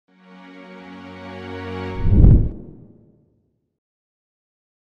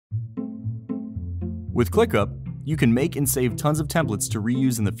With ClickUp, you can make and save tons of templates to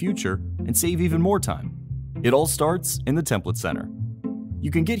reuse in the future and save even more time. It all starts in the Template Center.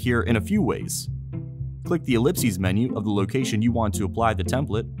 You can get here in a few ways. Click the ellipses menu of the location you want to apply the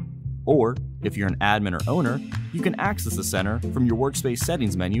template, or if you're an admin or owner, you can access the center from your workspace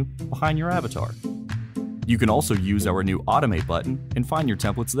settings menu behind your avatar. You can also use our new Automate button and find your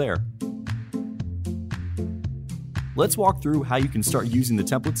templates there. Let's walk through how you can start using the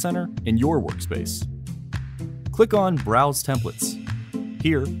Template Center in your workspace. Click on Browse Templates.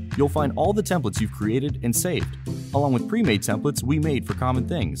 Here, you'll find all the templates you've created and saved, along with pre-made templates we made for common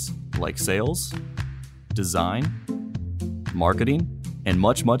things like sales, design, marketing, and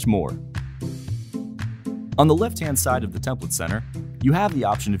much more. On the left-hand side of the Template Center, you have the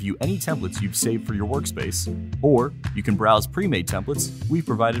option to view any templates you've saved for your workspace, or you can browse pre-made templates we've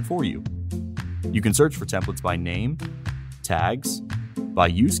provided for you. You can search for templates by name, tags, by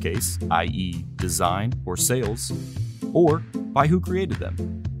use case, i.e. design or sales, or by who created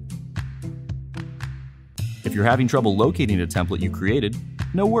them. If you're having trouble locating a template you created,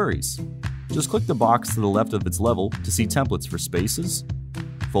 no worries. Just click the box to the left of its level to see templates for spaces,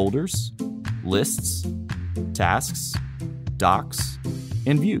 folders, lists, tasks, docs,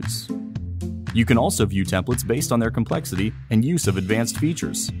 and views. You can also view templates based on their complexity and use of advanced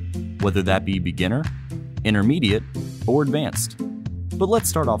features, whether that be beginner, intermediate, or advanced. But let's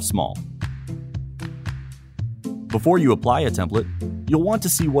start off small. Before you apply a template, you'll want to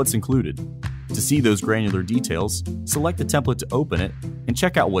see what's included. To see those granular details, select the template to open it and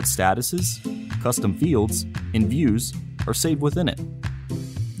check out what statuses, custom fields, and views are saved within it.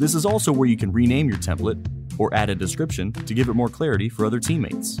 This is also where you can rename your template or add a description to give it more clarity for other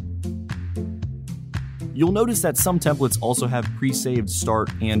teammates. You'll notice that some templates also have pre-saved start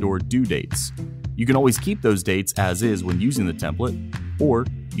and/or due dates. You can always keep those dates as is when using the template, or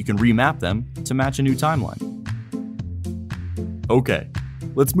you can remap them to match a new timeline. Okay,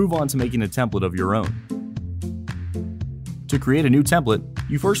 let's move on to making a template of your own. To create a new template,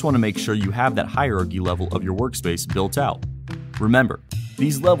 you first want to make sure you have that hierarchy level of your workspace built out. Remember,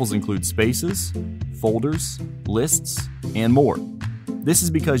 these levels include spaces, folders, lists, and more. This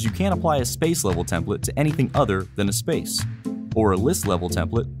is because you can't apply a space level template to anything other than a space, or a list level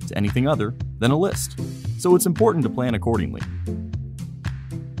template to anything other than a list. So it's important to plan accordingly.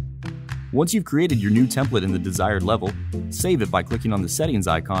 Once you've created your new template in the desired level, save it by clicking on the settings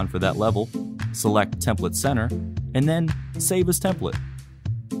icon for that level, select Template Center, and then Save as Template.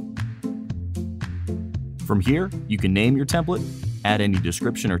 From here, you can name your template, add any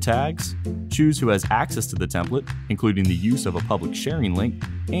description or tags, choose who has access to the template, including the use of a public sharing link,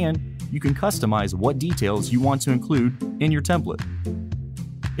 and you can customize what details you want to include in your template.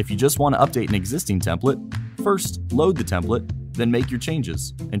 If you just want to update an existing template, first load the template, then make your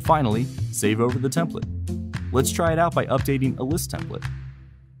changes, and finally, save over the template. Let's try it out by updating a list template.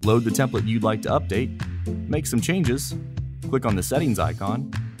 Load the template you'd like to update, make some changes, click on the settings icon,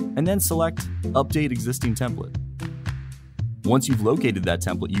 and then select Update Existing Template. Once you've located that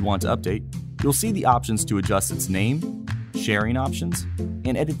template you want to update, you'll see the options to adjust its name, sharing options,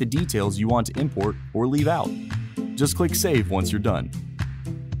 and edit the details you want to import or leave out. Just click Save once you're done.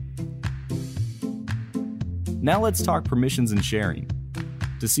 Now let's talk permissions and sharing.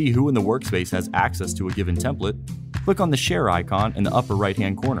 To see who in the workspace has access to a given template, click on the Share icon in the upper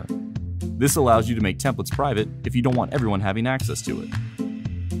right-hand corner. This allows you to make templates private if you don't want everyone having access to it.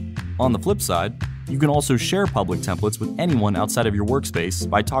 On the flip side, you can also share public templates with anyone outside of your workspace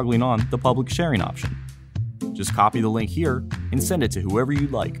by toggling on the public sharing option. Just copy the link here and send it to whoever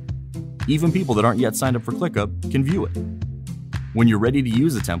you'd like. Even people that aren't yet signed up for ClickUp can view it. When you're ready to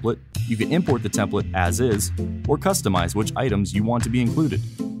use a template, you can import the template as is or customize which items you want to be included,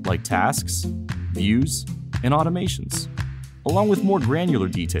 like tasks, views, and automations, along with more granular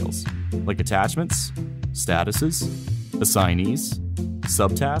details like attachments, statuses, assignees,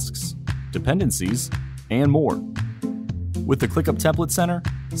 subtasks, dependencies, and more. With the ClickUp Template Center,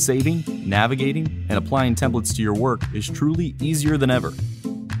 saving, navigating, and applying templates to your work is truly easier than ever.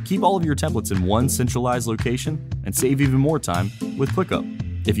 Keep all of your templates in one centralized location and save even more time with ClickUp.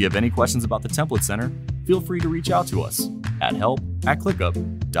 If you have any questions about the Template Center, feel free to reach out to us at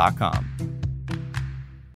help@clickup.com.